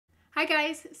Hi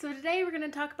guys, so today we're going to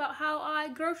talk about how I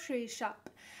grocery shop.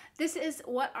 This is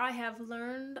what I have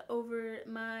learned over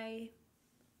my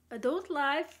adult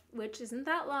life, which isn't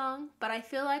that long, but I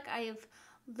feel like I have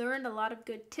learned a lot of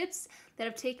good tips that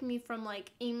have taken me from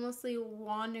like aimlessly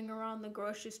wandering around the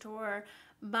grocery store,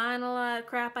 buying a lot of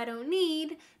crap I don't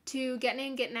need, to getting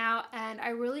in, getting out, and I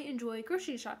really enjoy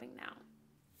grocery shopping now.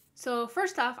 So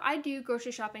first off, I do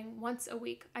grocery shopping once a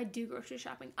week. I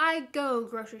go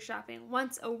grocery shopping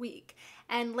once a week.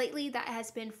 And lately that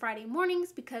has been Friday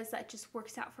mornings because that just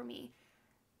works out for me.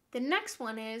 The next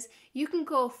one is you can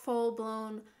go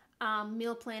full-blown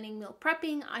meal planning, meal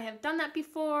prepping. I have done that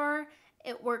before.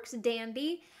 It works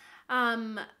dandy.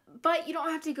 But you don't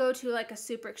have to go to like a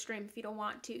super extreme if you don't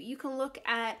want to. You can look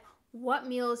at what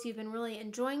meals you've been really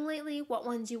enjoying lately, what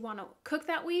ones you want to cook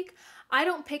that week. I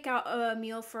don't pick out a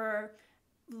meal for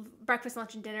breakfast,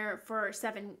 lunch, and dinner for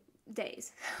 7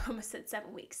 days. I almost said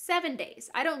 7 weeks. 7 days.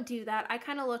 I don't do that. I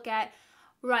kind of look at,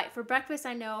 right, for breakfast,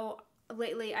 I know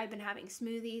lately I've been having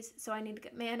smoothies, so I need to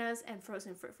get bananas and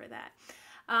frozen fruit for that.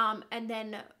 And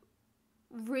then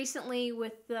recently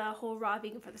with the whole raw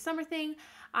vegan for the summer thing,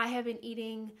 I have been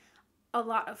eating a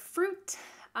lot of fruit,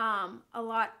 a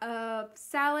lot of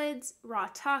salads, raw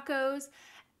tacos,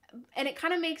 and it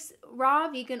kind of makes raw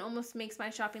vegan almost makes my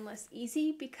shopping list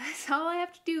easy because all I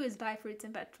have to do is buy fruits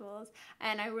and vegetables,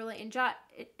 and I really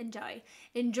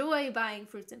enjoy buying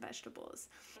fruits and vegetables.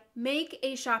 Make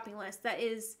a shopping list that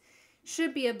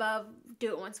should be above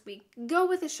do it once a week. Go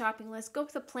with a shopping list, go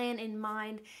with a plan in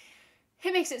mind.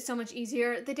 It makes it so much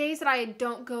easier. The days that I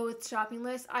don't go with shopping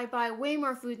lists, I buy way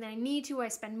more food than I need to. I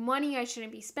spend money I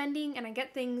shouldn't be spending, and I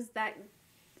get things that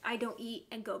I don't eat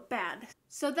and go bad.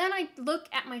 So then I look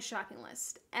at my shopping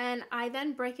list, and I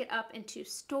then break it up into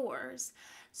stores.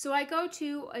 So I go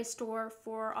to a store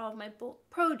for all of my bulk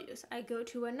produce. I go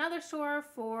to another store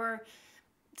for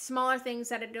smaller things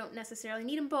that I don't necessarily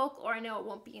need in bulk, or I know it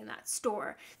won't be in that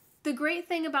store. The great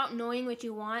thing about knowing what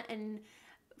you want, and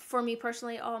for me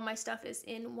personally, all of my stuff is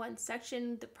in one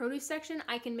section, the produce section.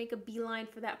 I can make a beeline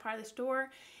for that part of the store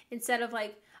instead of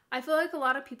like, I feel like a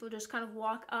lot of people just kind of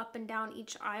walk up and down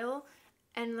each aisle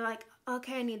and they're like,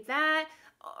 okay, I need that.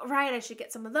 Right, I should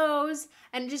get some of those.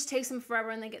 And it just takes them forever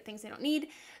and they get things they don't need.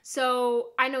 So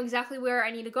I know exactly where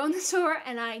I need to go in the store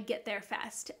and I get there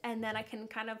fast. And then I can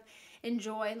kind of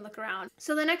enjoy and look around.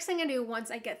 So the next thing I do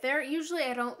once I get there, usually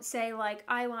I don't say like,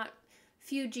 I want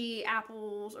Fuji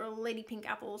apples or Lady Pink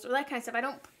apples or that kind of stuff. I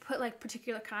don't put like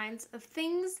particular kinds of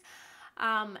things.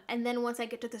 And then once I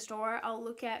get to the store, I'll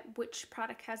look at which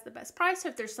product has the best price, or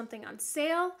if there's something on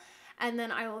sale, and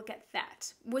then I will get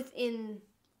that within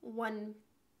one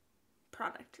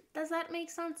product. Does that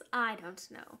make sense? I don't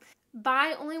know.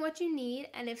 Buy only what you need,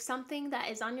 and if something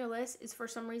that is on your list is for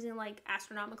some reason like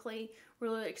astronomically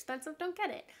really expensive, don't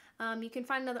get it. You can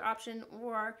find another option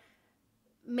or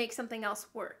make something else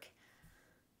work.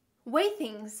 Weigh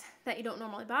things that you don't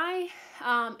normally buy,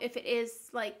 if it is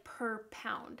like per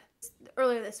pound.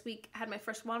 Earlier this week, I had my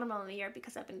first watermelon of the year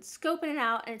because I've been scoping it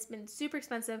out and it's been super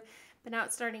expensive, but now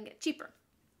it's starting to get cheaper.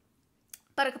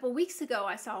 But a couple weeks ago,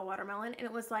 I saw a watermelon and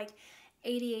it was like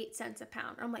 88 cents a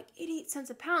pound. I'm like, 88 cents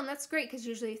a pound? That's great, because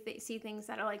usually they see things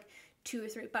that are like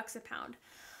 $2 or $3 a pound.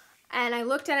 And I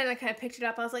looked at it and I kind of picked it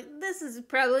up. I was like, this is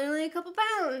probably only a couple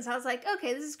pounds. I was like,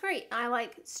 okay, this is great. And I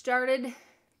like started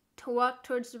to walk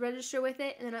towards the register with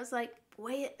it, and then I was like,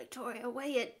 weigh it, Victoria,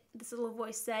 weigh it, this little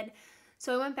voice said.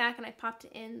 So I went back and I popped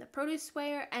it in the produce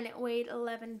weigher, and it weighed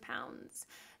 11 pounds.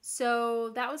 So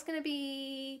that was going to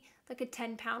be like a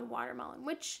 10-pound watermelon,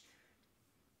 which,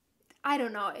 I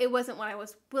don't know, it wasn't what I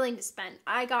was willing to spend.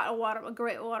 I got a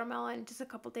great watermelon just a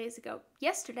couple days ago,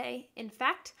 yesterday, in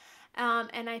fact,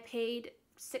 and I paid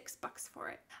 $6 for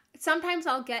it. Sometimes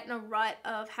I'll get in a rut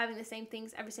of having the same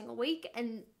things every single week,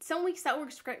 and some weeks that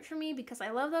works great for me because I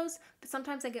love those, but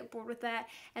sometimes I get bored with that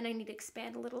and I need to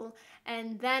expand a little,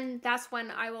 and then that's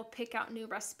when I will pick out new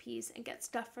recipes and get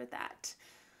stuff for that.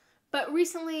 But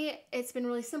recently it's been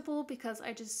really simple because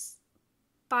I just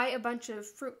buy a bunch of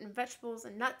fruit and vegetables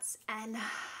and nuts, and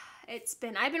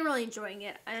I've been really enjoying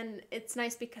it, and it's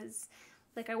nice because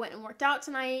like I went and worked out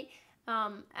tonight.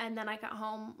 And then I got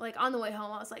home, like on the way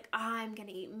home, I was like, I'm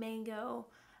gonna eat mango,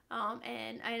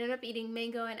 and I ended up eating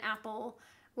mango and apple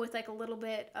with like a little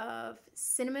bit of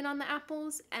cinnamon on the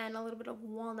apples and a little bit of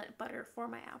walnut butter for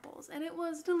my apples, and it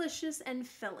was delicious and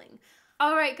filling.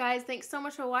 Alright guys, thanks so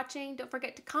much for watching. Don't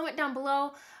forget to comment down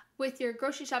below with your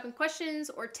grocery shopping questions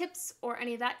or tips or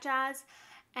any of that jazz,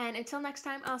 and until next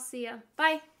time, I'll see ya.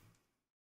 Bye!